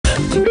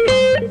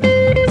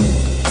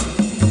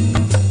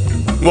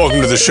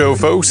Welcome to the show,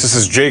 folks. This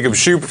is Jacob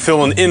Shoup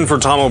filling in for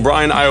Tom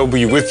O'Brien. I will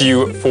be with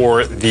you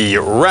for the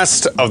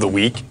rest of the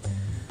week.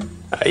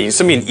 You can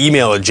send me an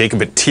email at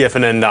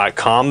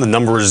jacob@tfnn.com. The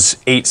number is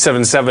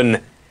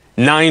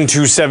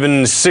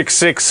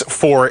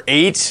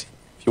 877-927-6648.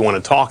 If you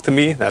want to talk to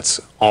me,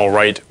 that's all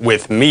right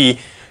with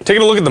me.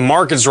 Taking a look at the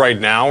markets right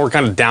now, we're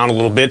kind of down a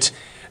little bit.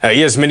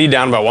 ES Mini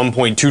down about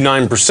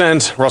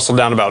 1.29%, Russell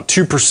down about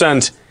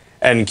 2%,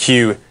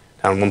 NQ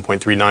down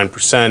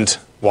 1.39%.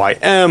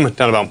 YM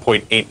down about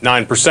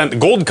 0.89%. The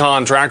gold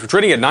contract, we're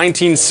trading at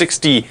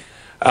 1960,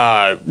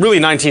 really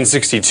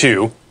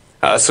 1962.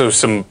 So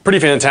some pretty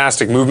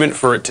fantastic movement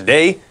for it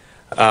today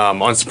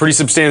on some pretty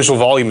substantial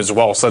volume as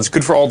well. So that's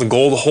good for all the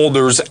gold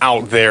holders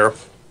out there.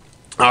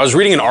 I was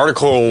reading an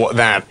article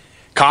that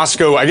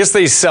Costco, I guess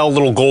they sell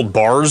little gold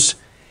bars,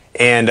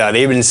 and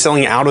they've been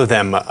selling out of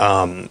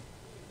them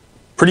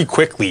pretty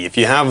quickly. If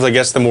you have, I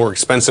guess, the more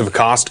expensive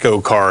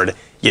Costco card,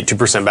 you get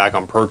 2% back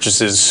on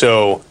purchases.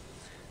 So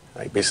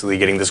basically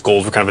getting this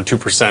gold for kind of a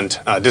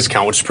 2%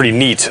 discount, which is pretty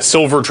neat.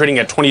 Silver trading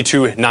at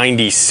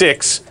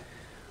 $22.96.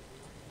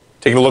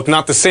 Taking a look,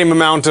 not the same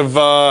amount of,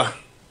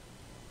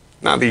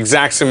 not the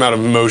exact same amount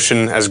of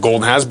motion as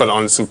gold has, but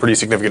on some pretty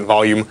significant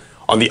volume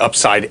on the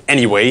upside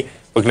anyway.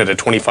 Looking at a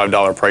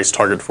 $25 price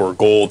target for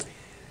gold.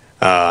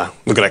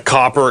 Looking at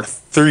copper at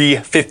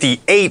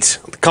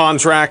 $3.58 the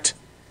contract.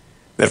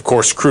 And of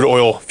course, crude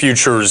oil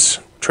futures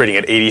trading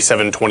at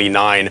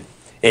 $87.29.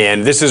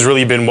 And this has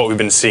really been what we've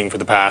been seeing for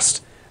the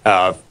past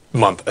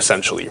month,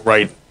 essentially,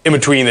 right? In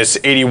between this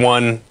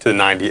 81 to the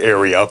 90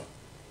 area.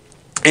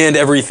 And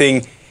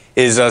everything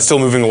is still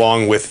moving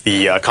along with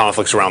the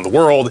conflicts around the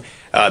world.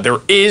 There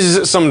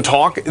is some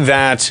talk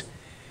that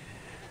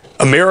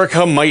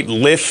America might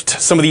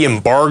lift some of the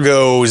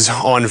embargoes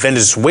on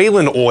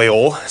Venezuelan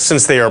oil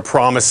since they are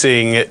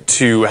promising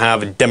to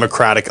have a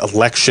democratic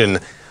election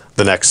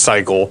the next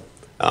cycle.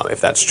 If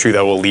that's true,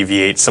 that will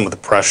alleviate some of the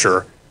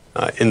pressure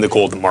in the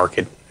gold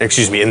market,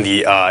 excuse me, in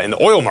the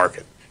oil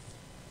market.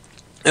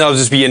 And that'll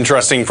just be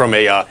interesting from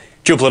a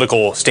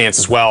geopolitical stance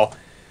as well.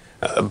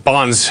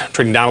 Bonds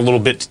trading down a little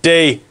bit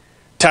today.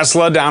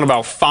 Tesla down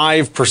about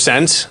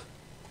 5%.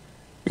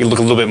 We can look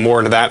a little bit more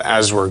into that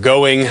as we're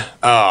going.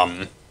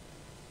 The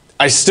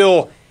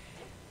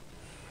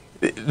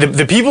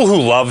people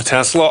who love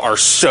Tesla are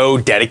so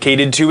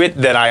dedicated to it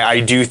that I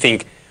do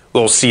think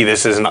we'll see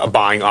this as a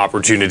buying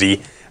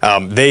opportunity.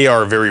 They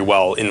are very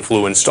well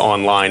influenced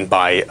online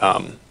by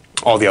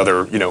all the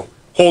other,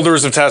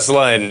 holders of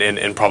Tesla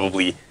and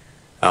probably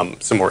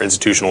some more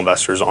institutional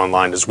investors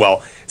online as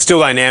well. Steel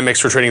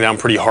Dynamics, we're trading down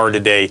pretty hard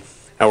today.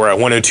 We're at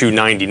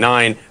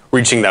 102.99,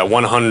 reaching that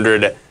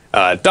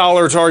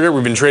 $100 target.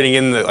 We've been trading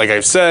in, like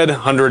I've said,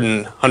 100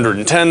 and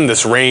 110,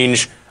 this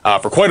range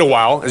for quite a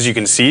while, as you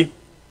can see.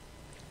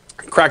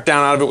 Cracked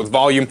down out of it with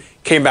volume,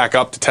 came back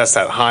up to test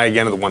that high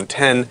again of the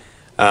 110,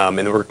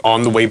 and we're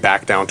on the way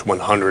back down to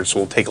 100. So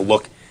we'll take a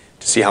look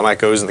to see how that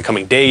goes in the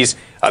coming days.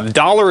 The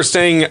dollar is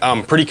staying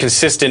pretty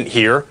consistent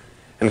here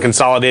and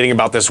consolidating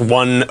about this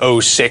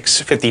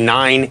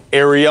 106.59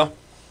 area.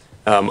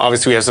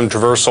 Obviously, we have some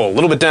traversal a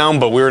little bit down,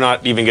 but we're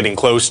not even getting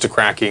close to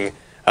cracking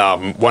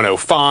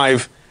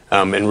 105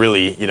 and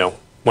really,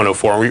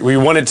 104. We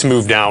want it to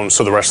move down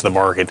so the rest of the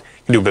market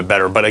can do a bit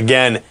better. But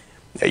again,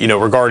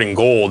 regarding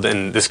gold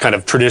and this kind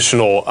of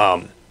traditional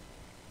kind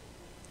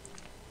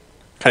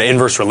of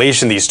inverse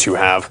relation these two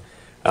have,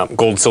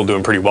 gold's still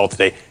doing pretty well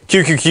today.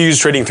 QQQ's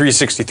trading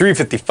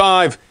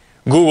 363.55.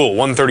 Google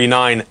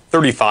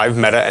 139.35,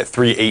 Meta at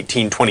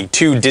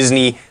 318.22,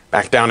 Disney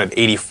back down at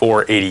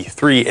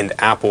 84.83, and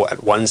Apple at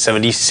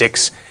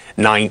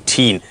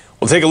 176.19.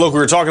 We'll take a look. We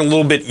were talking a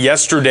little bit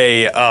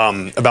yesterday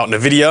about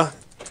NVIDIA.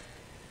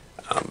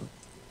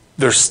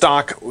 Their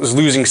stock was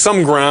losing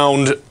some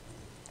ground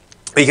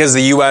because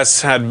the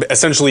U.S. had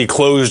essentially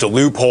closed a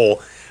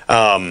loophole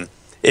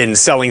in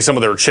selling some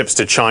of their chips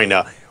to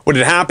China. What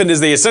had happened is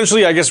they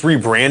essentially, I guess,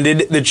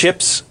 rebranded the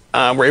chips.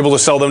 Were able to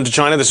sell them to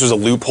China. This was a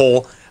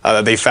loophole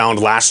that they found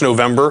last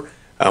November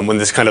when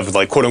this kind of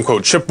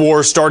quote-unquote chip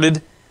war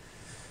started.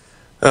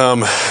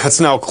 That's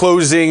now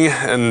closing,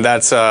 and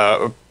that's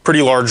a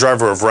pretty large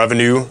driver of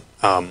revenue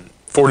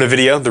for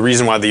NVIDIA. The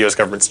reason why the U.S.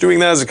 government's doing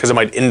that is because it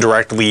might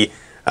indirectly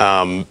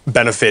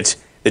benefit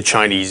the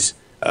Chinese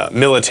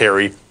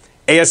military.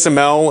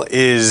 ASML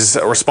is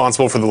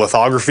responsible for the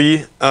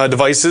lithography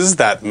devices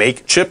that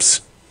make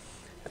chips,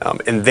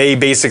 and they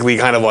basically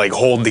kind of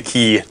hold the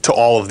key to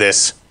all of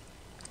this.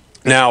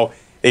 Now,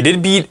 they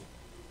did beat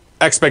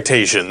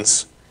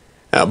expectations,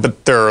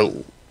 but their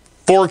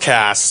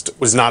forecast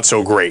was not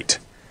so great.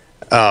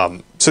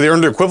 So they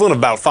earned the equivalent of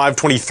about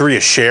 $5.23 a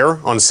share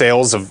on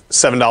sales of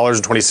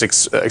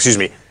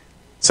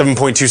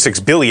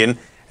 $7.26 billion in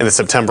the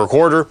September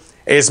quarter.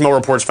 ASML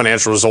reports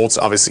financial results,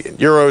 obviously in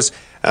euros.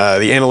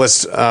 The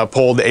analysts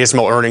polled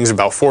ASML earnings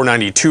about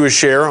 $4.92 a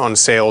share on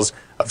sales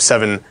of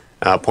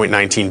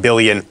 $7.19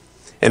 billion.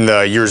 In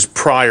the years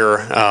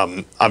prior,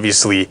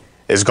 obviously,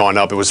 has gone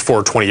up. It was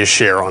 $4.20 a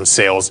share on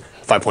sales,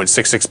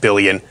 $5.66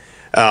 billion.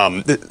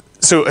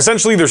 So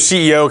essentially, their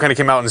CEO kind of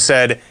came out and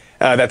said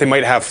that they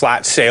might have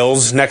flat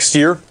sales next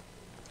year.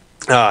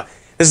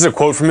 This is a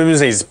quote from him.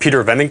 His name is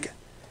Peter Venink.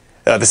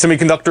 The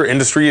semiconductor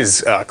industry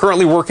is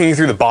currently working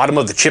through the bottom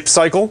of the chip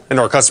cycle, and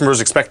our customers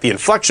expect the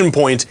inflection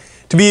point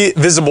to be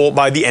visible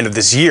by the end of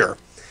this year.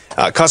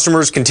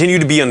 Customers continue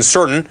to be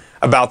uncertain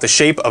about the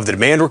shape of the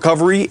demand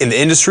recovery in the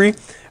industry,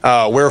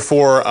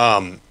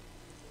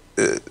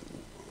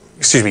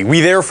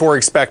 we therefore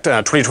expect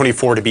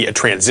 2024 to be a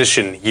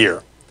transition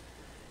year.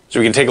 So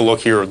we can take a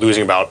look here,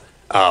 losing about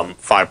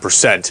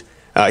 5%.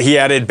 He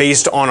added,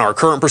 based on our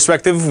current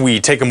perspective, we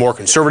take a more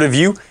conservative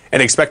view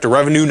and expect a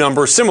revenue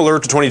number similar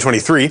to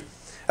 2023.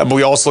 But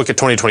we also look at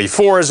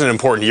 2024 as an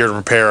important year to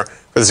prepare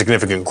for the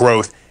significant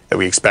growth that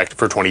we expect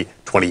for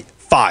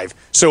 2025.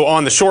 So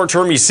on the short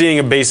term, he's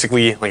seeing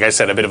basically, like I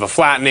said, a bit of a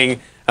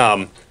flattening.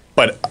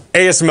 But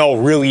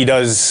ASML really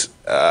does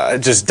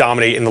just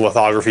dominate in the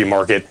lithography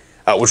market,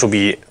 which will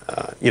be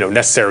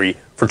necessary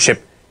for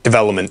chip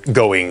development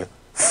going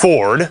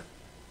forward.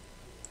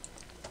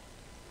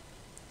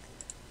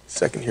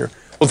 Second here.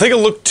 We'll take a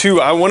look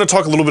too. I want to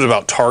talk a little bit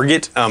about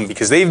Target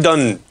because they've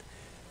done,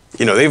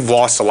 they've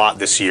lost a lot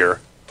this year.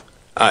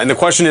 And the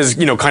question is,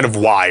 kind of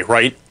why,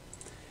 right?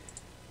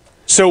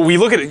 So we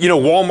look at,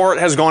 Walmart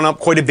has gone up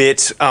quite a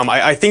bit.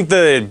 I think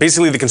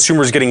basically the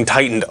consumer is getting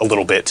tightened a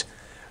little bit.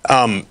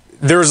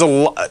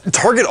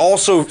 Target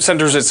also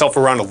centers itself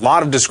around a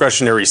lot of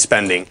discretionary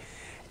spending.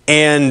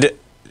 And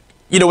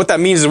what that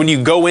means is when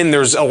you go in,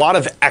 there's a lot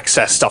of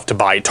excess stuff to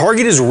buy.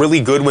 Target is really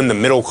good when the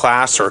middle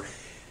class or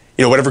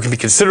whatever can be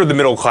considered the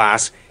middle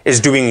class is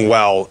doing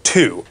well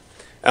too.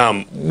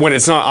 When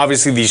it's not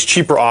obviously these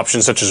cheaper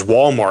options such as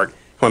Walmart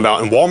come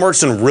about, and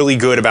Walmart's done really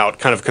good about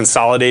kind of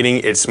consolidating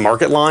its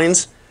market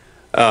lines,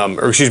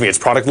 its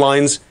product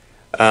lines,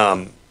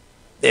 and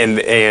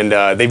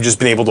they've just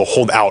been able to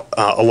hold out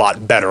a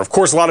lot better. Of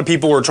course, a lot of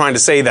people were trying to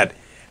say that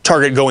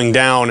Target going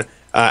down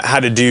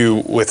had to do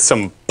with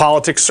some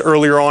politics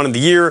earlier on in the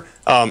year.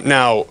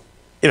 Now,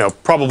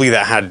 probably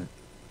that had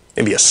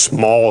maybe a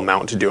small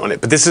amount to do on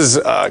it, but this is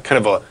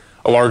kind of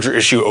a larger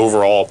issue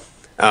overall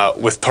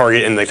with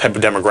Target and the type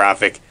of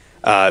demographic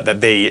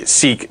that they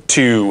seek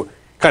to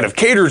kind of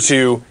cater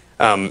to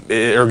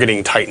are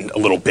getting tightened a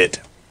little bit.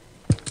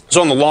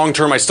 So in the long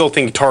term, I still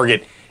think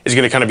Target is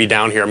going to kind of be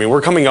down here. I mean,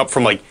 we're coming up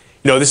from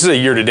this is a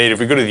year to date. If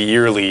we go to the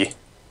yearly,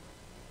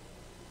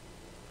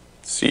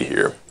 let's see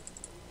here.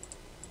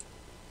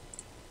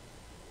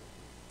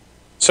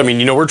 So, I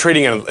mean, we're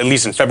trading at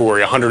least in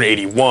February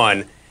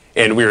 181,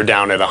 and we are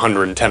down at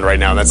 110 right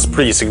now. That's a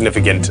pretty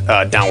significant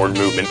downward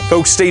movement.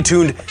 Folks, stay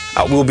tuned.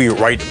 We'll be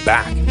right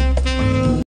back.